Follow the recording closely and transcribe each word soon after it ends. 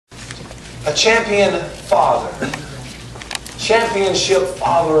a champion father, championship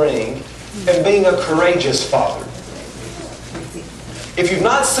fathering, and being a courageous father. If you've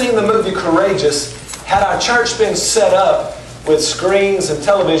not seen the movie Courageous, had our church been set up with screens and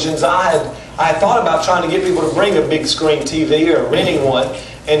televisions, I had thought about trying to get people to bring a big screen TV or renting one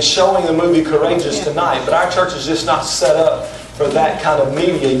and showing the movie Courageous tonight. But our church is just not set up for that kind of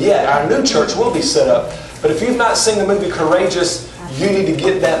media yet. Our new church will be set up. But if you've not seen the movie Courageous, you need to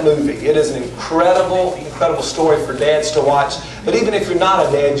get that movie. It is an incredible, incredible story for dads to watch. But even if you're not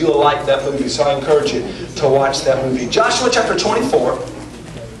a dad, you'll like that movie. So I encourage you to watch that movie. Joshua chapter 24.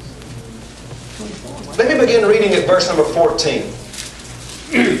 Let me begin reading at verse number 14.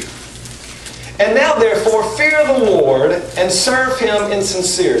 And now therefore fear the Lord and serve Him in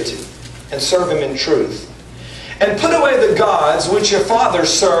sincerity and serve Him in truth. And put away the gods which your fathers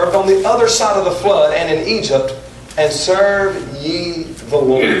served on the other side of the flood and in Egypt, and serve ye the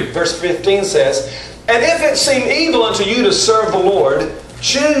Lord. Verse 15 says, And if it seem evil unto you to serve the Lord,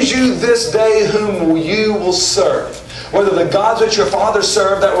 choose you this day whom you will serve, whether the gods which your fathers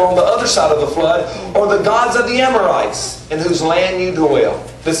served that were on the other side of the flood, or the gods of the Amorites, in whose land you dwell.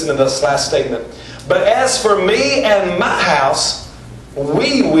 Listen to this last statement. But as for me and my house,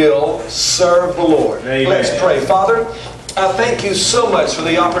 we will serve the Lord. Amen. Let's pray. Father, I thank you so much for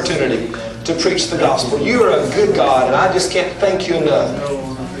the opportunity to preach the gospel. You are a good God, and I just can't thank you enough.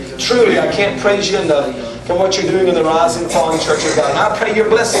 Truly, I can't praise you enough for what you're doing in the Rising Fawn Church of God. And I pray your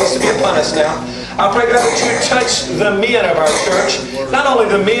blessings to be upon us now. I pray, God, that you touch the men of our church. Not only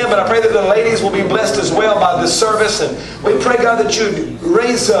the men, but I pray that the ladies will be blessed as well by this service. And we pray, God, that you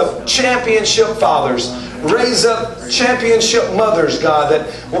raise up championship fathers. Raise up championship mothers, God,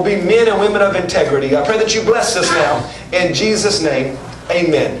 that will be men and women of integrity. I pray that you bless us now. In Jesus' name,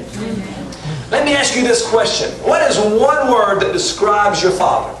 amen. Let me ask you this question. What is one word that describes your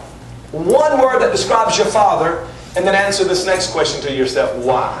father? One word that describes your father, and then answer this next question to yourself.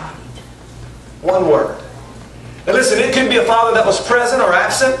 Why? One word. Now listen, it could be a father that was present or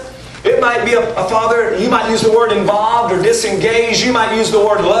absent. It might be a father, you might use the word involved or disengaged. You might use the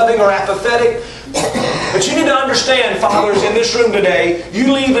word loving or apathetic. But you need to understand, fathers in this room today,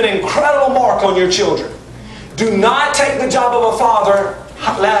 you leave an incredible mark on your children. Do not take the job of a father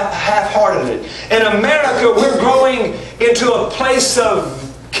half-heartedly. In America, we're growing into a place of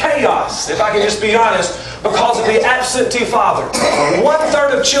chaos, if I can just be honest, because of the absentee father.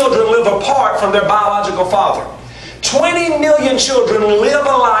 1/3 of children live apart from their biological father. 20 million children live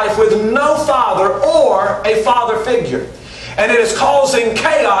a life with no father or a father figure. And it is causing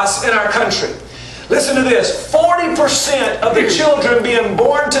chaos in our country. Listen to this. 40% of the children being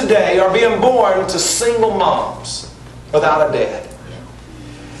born today are being born to single moms without a dad.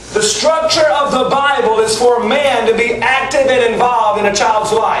 The structure of the Bible is for a man to be active and involved in a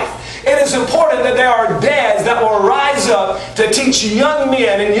child's life. It is important that there are dads that will rise up to teach young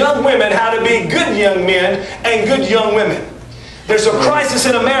men and young women how to be good young men and good young women. There's a crisis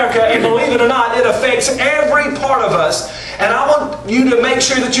in America, and believe it or not, it affects every part of us. And I want you to make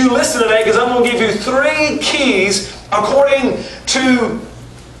sure that you listen today, because I'm going to give you 3 keys according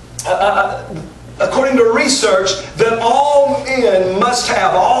to research that all men must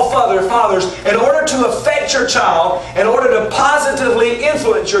have, all fathers, in order to affect your child, in order to positively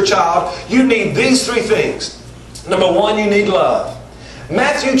influence your child, you need these 3 things. Number 1, you need love.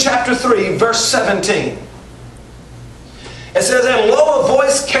 Matthew chapter 3, verse 17. It says, And lo, a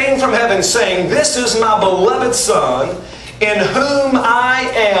voice came from heaven saying, This is my beloved Son, in whom I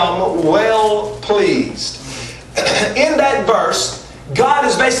am well pleased. In that verse, God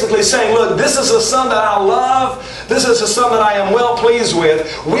is basically saying, look, this is a son that I love. This is a son that I am well pleased with.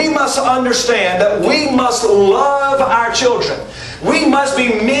 We must understand that we must love our children. We must be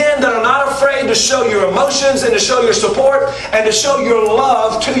men that are not afraid to show your emotions and to show your support and to show your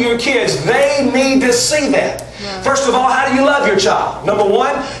love to your kids. They need to see that. Yeah. First of all, how do you love your child? Number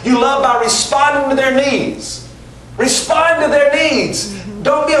 1, you love by responding to their needs. Respond to their needs.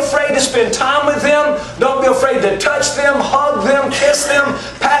 Don't be afraid to spend time with them. Don't be afraid to touch them, hug them, kiss them,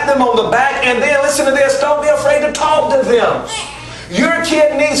 pat them on the back. And then, listen to this, don't be afraid to talk to them. Your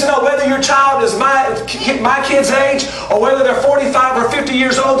kid needs to know whether your child is my kid's age or whether they're 45 or 50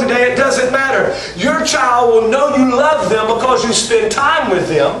 years old today. It doesn't matter. Your child will know you love them because you spend time with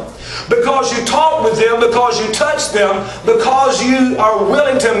them, because you talk with them, because you touch them, because you are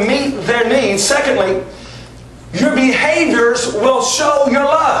willing to meet their needs. Secondly, your behaviors will show your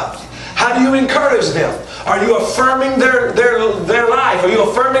love. How do you encourage them? Are you affirming their life? Are you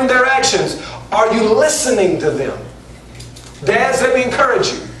affirming their actions? Are you listening to them? Dads, let me encourage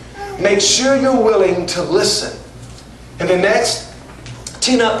you. Make sure you're willing to listen. And the next,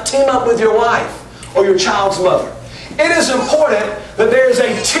 team up with your wife or your child's mother. It is important that there is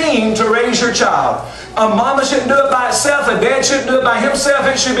a team to raise your child. A mama shouldn't do it by itself. A dad shouldn't do it by himself.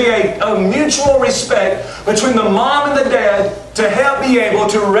 It should be a mutual respect between the mom and the dad to help be able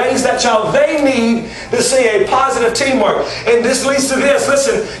to raise that child. They need to see a positive teamwork. And this leads to this.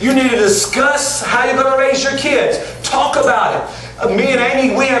 Listen, you need to discuss how you're going to raise your kids. Talk about it. Me and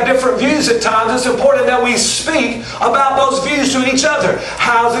Amy, we have different views at times. It's important that we speak about those views to each other.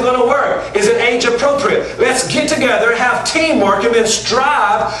 How's it going to work? Is it age appropriate? Let's get together, have teamwork, and then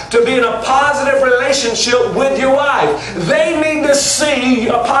strive to be in a positive relationship with your wife. They need to see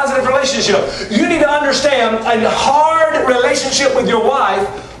a positive relationship. You need to understand a hard relationship with your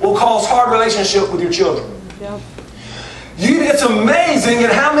wife will cause hard relationship with your children. Yep. It's amazing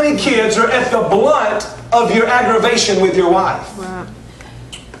at how many kids are at the blunt of your aggravation with your wife. Right.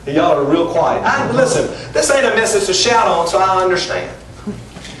 Y'all are real quiet. Listen, this ain't a message to shout on, so I understand.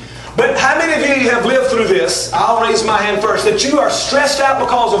 But how many of you have lived through this? I'll raise my hand first. That you are stressed out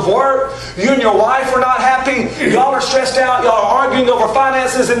because of work. You and your wife are not happy. Y'all are stressed out. Y'all are arguing over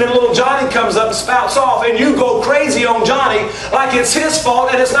finances. And then little Johnny comes up and spouts off. And you go crazy on Johnny like it's his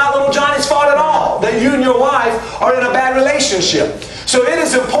fault. And it's not little Johnny's fault at all. That you and your wife are in a bad relationship. So it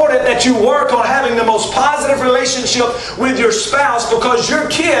is important that you work on having the most positive relationship with your spouse. Because your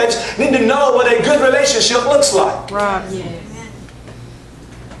kids need to know what a good relationship looks like. Right. Yeah.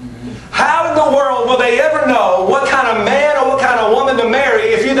 How in the world will they ever know what kind of man or what kind of woman to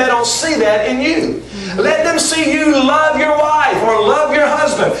marry if they don't see that in you? Let them see you love your wife or love your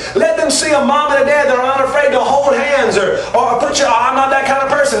husband. Let them see a mom and a dad that are unafraid to hold hands or put your, I'm not that kind of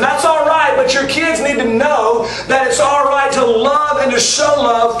person. That's all right, but your kids need to know that it's all right to love and to show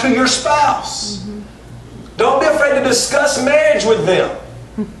love to your spouse. Don't be afraid to discuss marriage with them.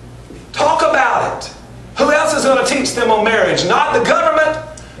 Talk about it. Who else is going to teach them on marriage? Not the government.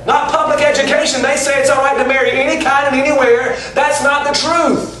 Not public education. They say it's all right to marry any kind and anywhere. That's not the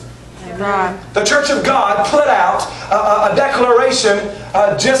truth. Right. The Church of God put out a declaration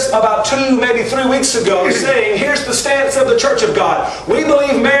just about 2, maybe 3 weeks ago saying, here's the stance of the Church of God. We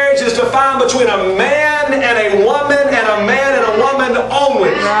believe marriage is defined between a man and a woman and a man and a woman only.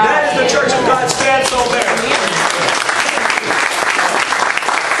 Right. That is the Church of God's stance on marriage.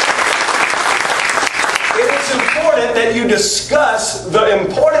 That you discuss the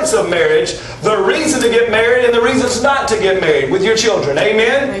importance of marriage, the reason to get married, and the reasons not to get married with your children.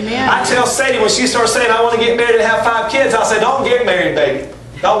 Amen? Amen. I tell Sadie when she starts saying, I want to get married and have 5 kids, I'll say, don't get married, baby.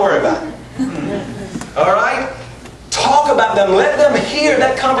 Don't worry about it. All right? Talk about them. Let them hear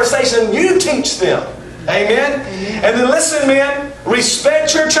that conversation. You teach them. Amen? Amen. And then listen, men,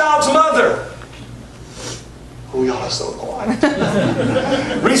 respect your child's mother. Oh, y'all are so quiet.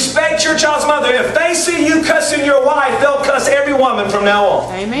 Respect your child's mother. If they see you cussing your wife, they'll cuss every woman from now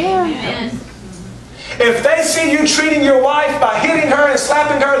on. Amen. Amen. If they see you treating your wife by hitting her and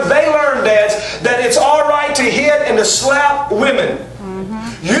slapping her, they learn, dads, that it's all right to hit and to slap women.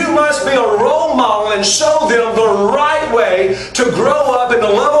 You must be a role model and show them the right way to grow up and to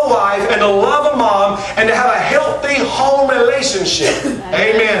love a wife and to love a mom and to have a healthy home relationship.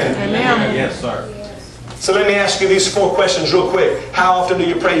 Amen. Amen. Yes, sir. So let me ask you these 4 questions real quick. How often do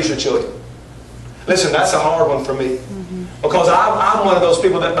you praise your children? Listen, that's a hard one for me. Because I'm one of those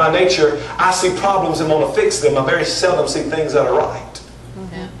people that by nature, I see problems and want to fix them. I very seldom see things that are right.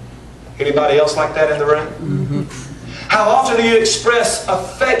 Anybody else like that in the room? How often do you express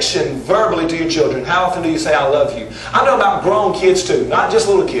affection verbally to your children? How often do you say, I love you? I'm talking about grown kids too, not just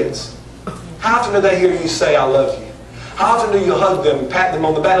little kids. How often do they hear you say, I love you? How often do you hug them and pat them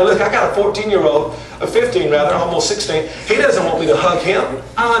on the back? Now, look, I got a 14-year-old, a 15 rather, almost 16. He doesn't want me to hug him.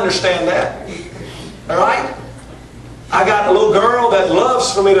 I understand that. All right? I got a little girl that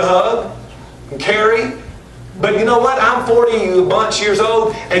loves for me to hug and carry. But you know what? I'm 40 a bunch years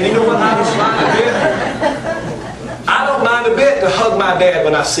old, and you know what? I don't mind a bit. I don't mind a bit to hug my dad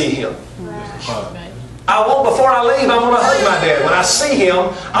when I see him. I want, before I leave, I want to hug my dad. When I see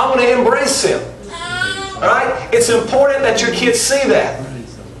him, I want to embrace him. All right? It's important that your kids see that.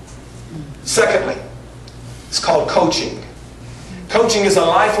 Secondly, it's called coaching. Coaching is a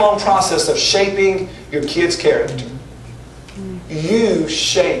lifelong process of shaping your kids' character. You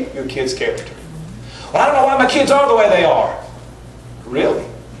shape your kids' character. Well, I don't know why my kids are the way they are. Really?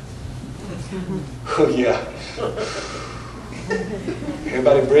 Oh, yeah.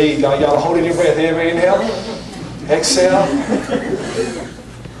 Everybody breathe. Y'all holding your breath. Everybody inhale. Exhale.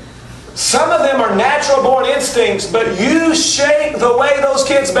 Some of them are natural born instincts, but you shape the way those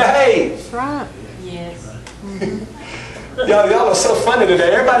kids behave. That's right. Yes. Y'all are so funny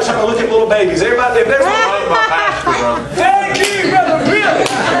today. Everybody's trying to look at little babies. Everybody, if there's my pastor, brother. Thank you, Brother Bill.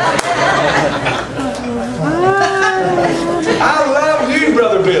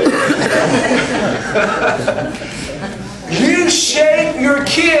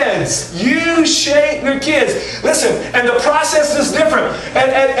 And the process is different.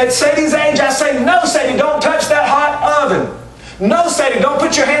 At Sadie's age, I say, no, Sadie, don't touch that hot oven. No, Sadie, don't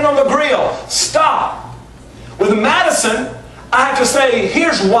put your hand on the grill. Stop. With Madison, I have to say,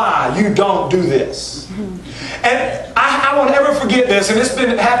 here's why you don't do this. And I won't ever forget this, and it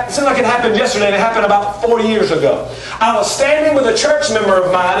seems like it happened yesterday, and it happened about 4 years ago. I was standing with a church member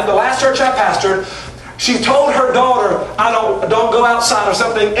of mine at the last church I pastored. She told her daughter, don't go outside or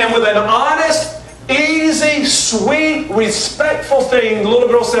something, and with an honest, easy, sweet, respectful thing, the little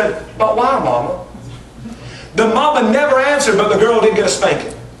girl said, but why, Mama? The mama never answered, but the girl did get a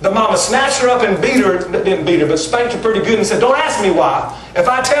spanking. The mama snatched her up and didn't beat her, but spanked her pretty good and said, don't ask me why. If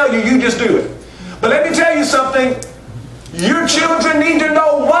I tell you, you just do it. But let me tell you something. Your children need to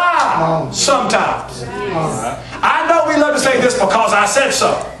know why sometimes. I know we love to say this because I said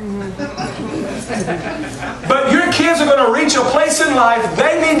so. But your kids are going to reach a place in life,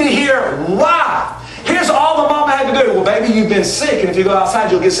 they need to hear why. Here's all the mama had to do. Well, baby, you've been sick, and if you go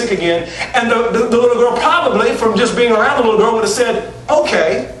outside, you'll get sick again. And the little girl probably, from just being around the little girl, would have said,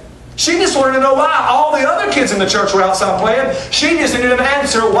 okay. She just wanted to know why. All the other kids in the church were outside playing. She just needed an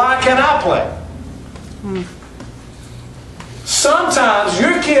answer, why can't I play? Sometimes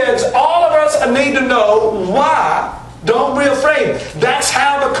your kids, all of us need to know why. Don't be afraid. That's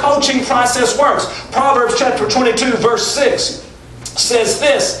how the coaching process works. Proverbs chapter 22 verse 6 says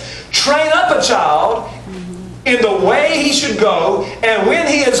this, train up a child in the way he should go, and when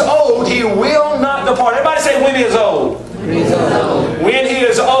he is old, he will not depart. Everybody say, when he is old. When he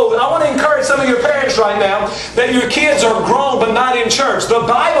is old. And I want to encourage some of your parents right now that your kids are grown but not in church. The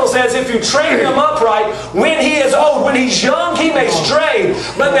Bible says if you train him upright, when he is old, when he's young, he may stray.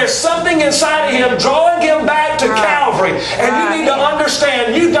 But there's something inside of him drawing him back to Calvary. And you need to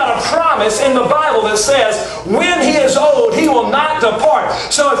understand you've got a promise in the Bible that says when he is old, he will not depart.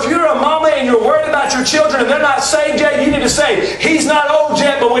 So if you're a mama and you're worried about your children and they're not saved yet, you need to say, he's not old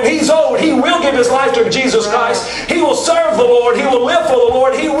yet, but when he's old, he will give his life to Jesus Christ. He will serve the Lord. He will live for the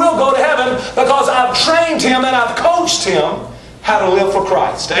Lord. He will go to heaven because I've trained him and I've coached him how to live for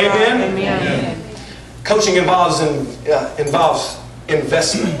Christ. Amen? Amen. Coaching involves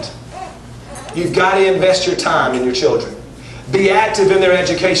investment. You've got to invest your time in your children. Be active in their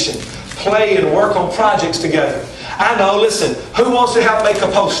education. Play and work on projects together. I know, listen, who wants to help make a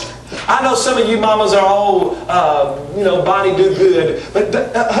poster? I know some of you mamas are all, Bonnie do good, but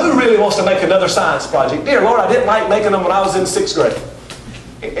who really wants to make another science project? Dear Lord, I didn't like making them when I was in 6th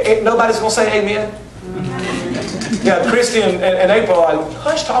grade. Nobody's going to say amen? Yeah, Christy and April are like,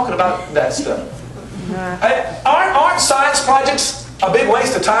 hush talking about that stuff. Aren't science projects a big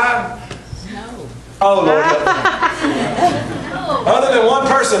waste of time? No. Oh, Lord. Other than one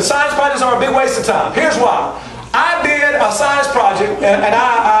person, science projects are a big waste of time. Here's why. I did a science project, and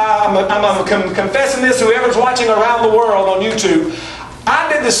I'm confessing this to whoever's watching around the world on YouTube.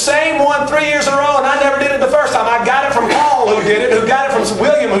 I did the same one 3 years in a row, and I never did it the first time. I got it from Paul, who did it, who got it from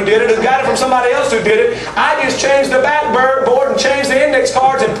William, who did it, who got it from somebody else who did it. I just changed the backboard and changed the index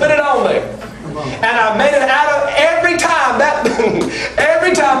cards and put it on there. And I made it out of every time that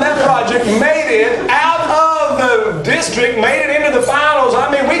project made it out of the district, made it into the finals.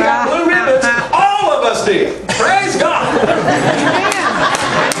 I mean, we got blue ribbons. All of us did. Praise God.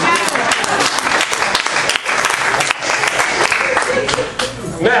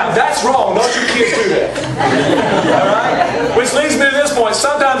 Now, that's wrong. Don't you kids do that. All right? Which leads me to this point.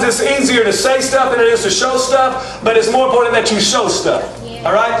 Sometimes it's easier to say stuff than it is to show stuff, but it's more important that you show stuff.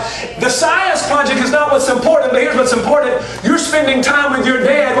 All right? The science project is not what's important, but here's what's important. You're spending time with your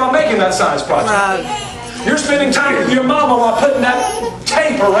dad while making that science project. You're spending time with your mama while putting that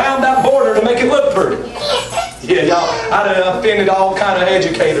tape around that border to make it look pretty. Yeah, y'all, I done offended all kind of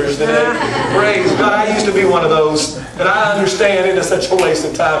educators today. Praise God, I used to be one of those. And I understand it is such a waste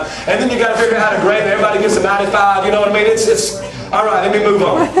of time. And then you got to figure out how to grade it. Everybody gets a 95, you know what I mean? It's all right, let me move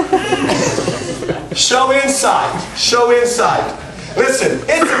on. Show insight. Show insight. Listen,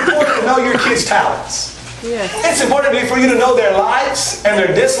 it's important to know your kids' talents. Yes. It's important for you to know their likes and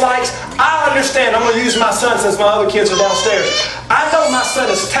their dislikes. I understand. I'm going to use my son since my other kids are downstairs. I know my son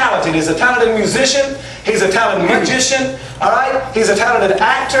is talented. He's a talented musician. He's a talented magician. All right? He's a talented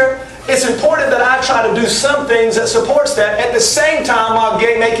actor. It's important that I try to do some things that supports that at the same time while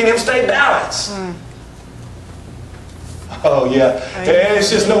making him stay balanced. Oh, yeah. It's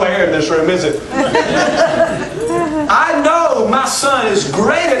just no air in this room, is it? I know my son is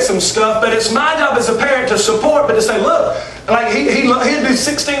great at some stuff, but it's my job as a parent to support, but to say, look, like he'd do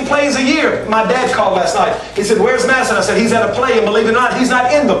 16 plays a year. My dad called last night. He said, where's Madison? I said, he's at a play, and believe it or not, he's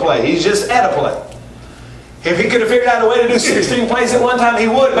not in the play. He's just at a play. If he could have figured out a way to do 16 plays at one time, he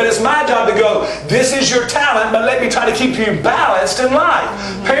would. But it's my job to go, this is your talent, but let me try to keep you balanced in life.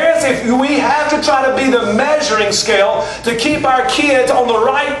 Parents, we have to try to be the measuring scale to keep our kids on the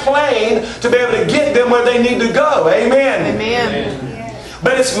right plane to be able to get them where they need to go. Amen. Amen.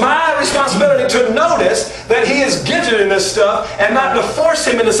 But it's my responsibility to notice that he is gifted in this stuff and not to force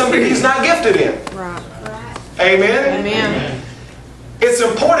him into something he's not gifted in. Right. Amen? Amen. It's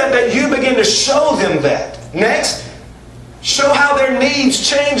important that you begin to show them that. Next, show how their needs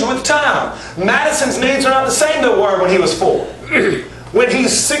change with time. Madison's needs are not the same they were when he was 4. When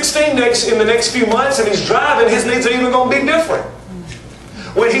he's 16 in the next few months and he's driving, his needs are even going to be different.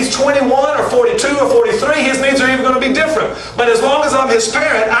 When he's 21 or 42 or 43, his needs are even going to be different. But as long as I'm his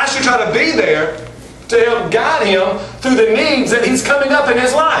parent, I should try to be there to help guide him through the needs that he's coming up in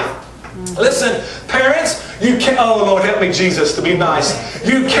his life. Listen, parents, you can't, oh Lord help me Jesus to be nice.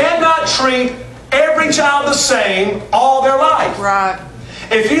 You cannot treat every child the same all their life. Right.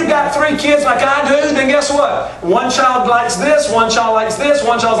 If you've got 3 kids like I do, then guess what? One child likes this, one child likes this,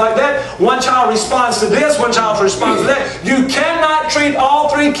 one child's like that. One child responds to this, one child responds to that. You cannot treat all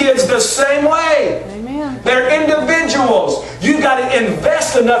 3 kids the same way. Amen. They're individuals. You've got to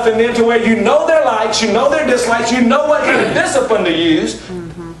invest enough in them to where you know their likes, you know their dislikes, you know what kind of discipline to use.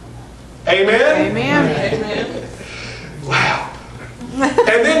 Amen? Amen. Wow.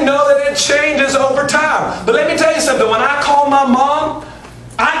 And then know that it changes over time. But let me tell you something. When I call my mom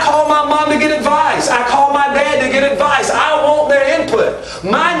to get advice. I call my dad to get advice. I want their input.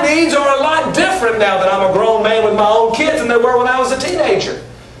 My needs are a lot different now that I'm a grown man with my own kids than they were when I was a teenager.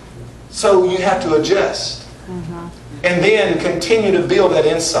 So you have to adjust. And then continue to build that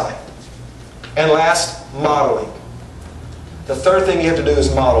insight. And last, modeling. The third thing you have to do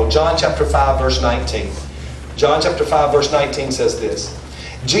is model. John chapter 5 verse 19. John chapter 5 verse 19 says this.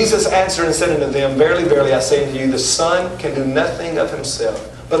 Jesus answered and said unto them, Verily, verily, I say unto you, the Son can do nothing of himself.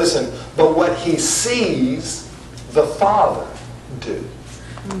 But listen, but what he sees the Father do.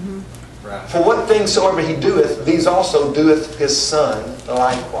 Right. For what things soever he doeth, these also doeth his Son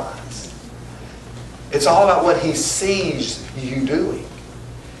likewise. It's all about what he sees you doing.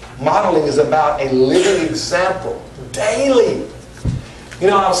 Modeling is about a living example daily. You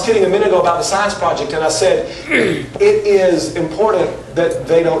know, I was kidding a minute ago about the science project, and I said, it is important that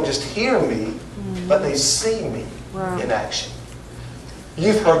they don't just hear me, but they see me in action.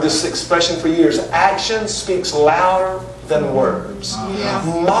 You've heard this expression for years. Action speaks louder than words.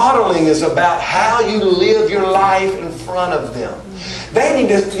 Modeling is about how you live your life in front of them. They need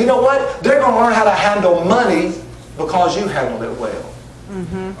to, you know what? They're going to learn how to handle money because you handle it well.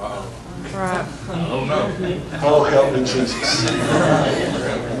 Right. Oh, no. Oh, help me, Jesus.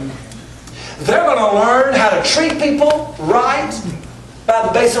 They're going to learn how to treat people right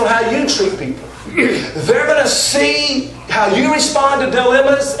based on how you treat people. They're going to see how you respond to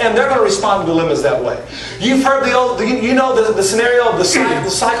dilemmas, and they're going to respond to dilemmas that way. You've heard the scenario of the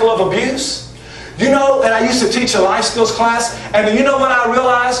cycle of abuse? You know, and I used to teach a life skills class, and you know when I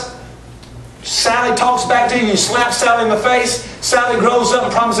realized Sally talks back to you, you slap Sally in the face, Sally grows up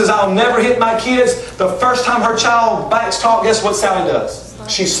and promises, I'll never hit my kids. The first time her child backs talk, guess what Sally does?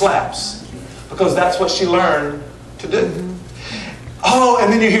 She slaps. Because that's what she learned to do. Oh,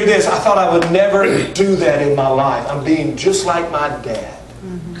 and then you hear this, I thought I would never do that in my life. I'm being just like my dad.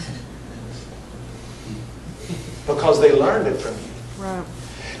 Because they learned it from you. Right.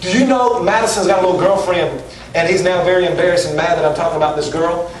 Do you know Madison's got a little girlfriend, and he's now very embarrassed and mad that I'm talking about this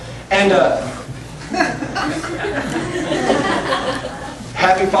girl? And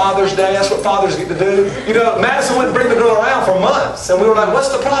Happy Father's Day, that's what fathers get to do. You know, Madison wouldn't bring the girl around for months. And we were like, what's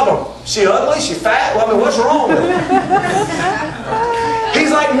the problem? She ugly? She fat? Well, I mean, what's wrong with her? He's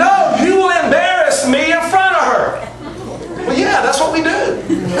like, no, you will embarrass me in front of her. Well, yeah, that's what we do.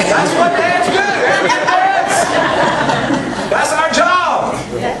 That's what dads do. Arrogant dads. That's our job.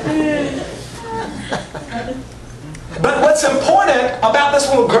 But what's important about this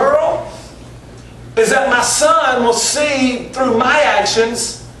little girl is that my son will see through my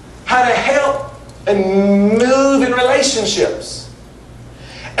actions how to help and move in relationships.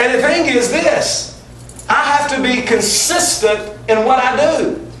 And the thing is this, I have to be consistent in what I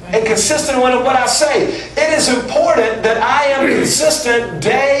do and consistent in what I say. It is important that I am consistent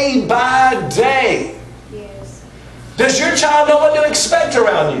day by day. Yes. Does your child know what to expect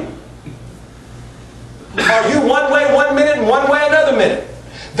around you? Are you one way one minute and one way another minute?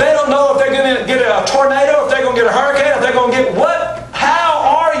 They don't know if they're going to get a tornado, if they're going to get a hurricane, if they're going to get what? How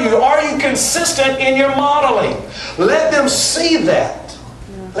are you? Are you consistent in your modeling? Let them see that.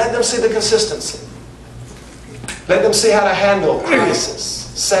 Let them see the consistency. Let them see how to handle crisis.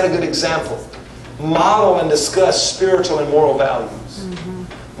 Set a good example. model and discuss spiritual and moral values.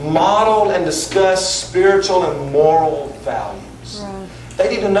 Model and discuss spiritual and moral values. Right. They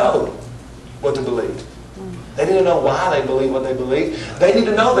need to know what to believe. They need to know why they believe what they believe. They need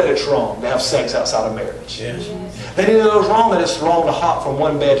to know that it's wrong to have sex outside of marriage. Yes. They need to know it's wrong that it's wrong to hop from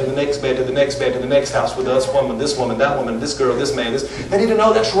one bed to the next bed to the next bed to the next house with this woman, that woman, this girl, this man. They need to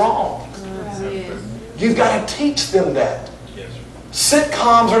know that's wrong. You've got to teach them that. Yes.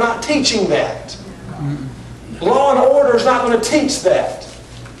 Sitcoms are not teaching that. Law and Order is not going to teach that.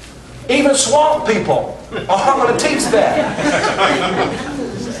 Even swamp people aren't going to teach that.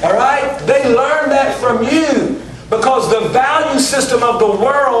 All right? They learn that from you because the value system of the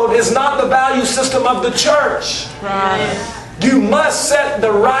world is not the value system of the church. Right. You must set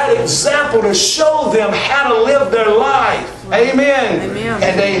the right example to show them how to live their life. Amen. Amen.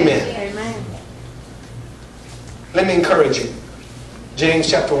 And amen. Amen. Let me encourage you. James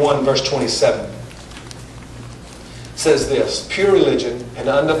chapter 1 verse 27 says this, pure religion and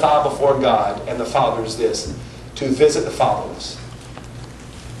undefiled before God and the Father is this, to visit the fatherless,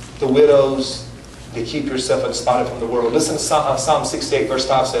 the widows, to keep yourself unspotted from the world. Listen to Psalm 68 verse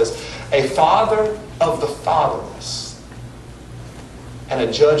 5 says, a father of the fatherless and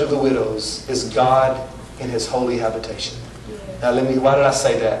a judge of the widows is God in His holy habitation. Now why did I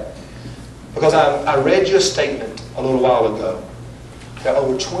say that? Because I read you a statement a little while ago that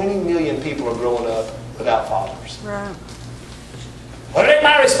over 20 million people are growing up without fathers. Right. Well, it ain't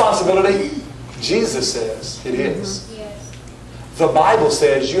my responsibility. Jesus says it is. Yes. The Bible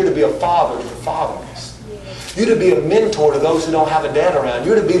says you're to be a father to the fatherless. Yes. You're to be a mentor to those who don't have a dad around.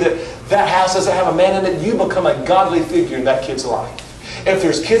 You're to be that house doesn't have a man in it. You become a godly figure in that kid's life. If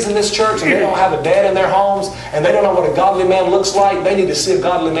there's kids in this church and they don't have a dad in their homes and they don't know what a godly man looks like, they need to see a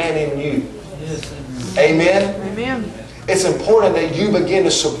godly man in you. Yes. Amen? Amen. It's important that you begin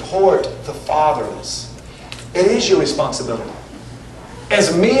to support the fatherless. It is your responsibility.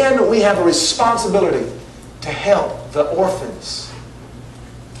 As men, we have a responsibility to help the orphans.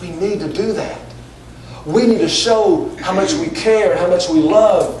 We need to do that. We need to show how much we care, how much we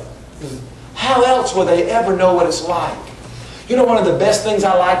love. How else will they ever know what it's like? You know, one of the best things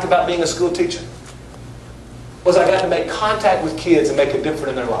I liked about being a school teacher was I got to make contact with kids and make a difference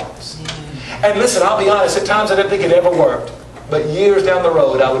in their lives. And listen, I'll be honest, at times I didn't think it ever worked. But years down the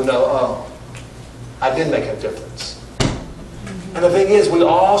road, I would know, oh, I did make a difference. And the thing is, we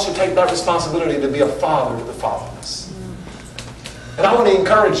all should take that responsibility to be a father to the fatherless. And I want to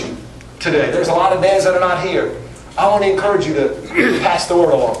encourage you today. There's a lot of dads that are not here. I want to encourage you to pass the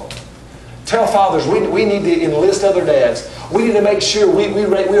word along. Tell fathers, we need to enlist other dads. We need to make sure we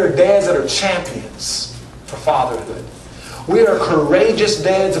are dads that are champions for fatherhood. We are courageous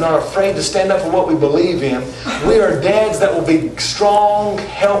dads and are afraid to stand up for what we believe in. We are dads that will be strong,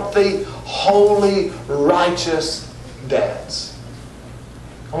 healthy, holy, righteous dads.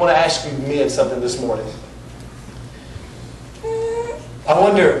 I want to ask you men something this morning. I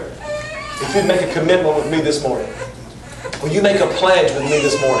wonder if you'd make a commitment with me this morning. Will you make a pledge with me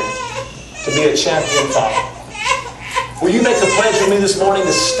this morning to be a champion father? Will you make a pledge with me this morning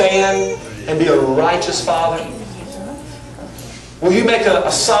to stand and be a righteous father? Will you make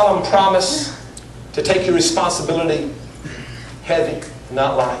a solemn promise to take your responsibility heavy,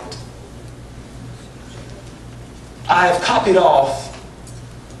 not light? I have copied off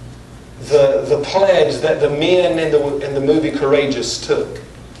the pledge that the men in the movie Courageous took.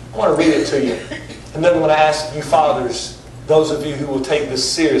 I want to read it to you. And then I'm going to ask you fathers, those of you who will take this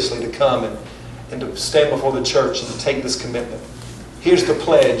seriously, to come and to stand before the church and to take this commitment. Here's the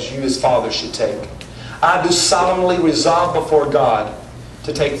pledge you as fathers should take. I do solemnly resolve before God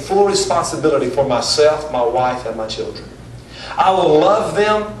to take full responsibility for myself, my wife, and my children. I will love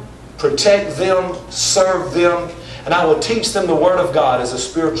them, protect them, serve them, and I will teach them the Word of God as a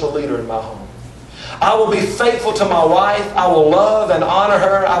spiritual leader in my home. I will be faithful to my wife. I will love and honor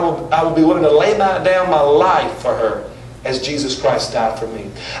her. I will be willing to lay down my life for her as Jesus Christ died for me.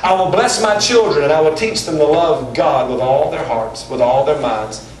 I will bless my children and I will teach them to love God with all their hearts, with all their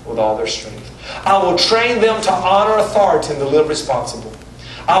minds, with all their strength. I will train them to honor authority and to live responsible.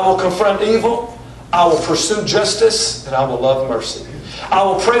 I will confront evil. I will pursue justice and I will love mercy. I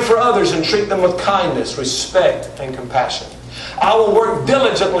will pray for others and treat them with kindness, respect, and compassion. I will work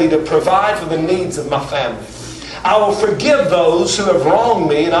diligently to provide for the needs of my family. I will forgive those who have wronged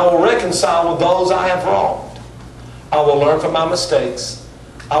me and I will reconcile with those I have wronged. I will learn from my mistakes.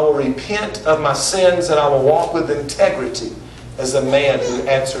 I will repent of my sins and I will walk with integrity as a man who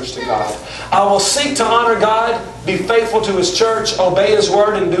answers to God. I will seek to honor God, be faithful to His church, obey His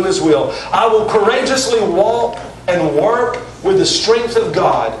word, and do His will. I will courageously walk and work with the strength of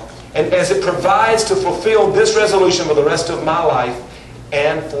God And as it provides to fulfill this resolution for the rest of my life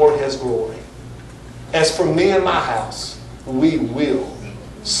and for His glory. As for me and my house, we will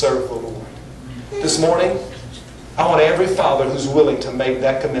serve the Lord. This morning, I want every father who's willing to make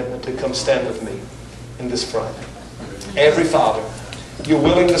that commitment to come stand with me in this front. Every father, you're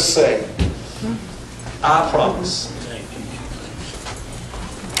willing to say, I promise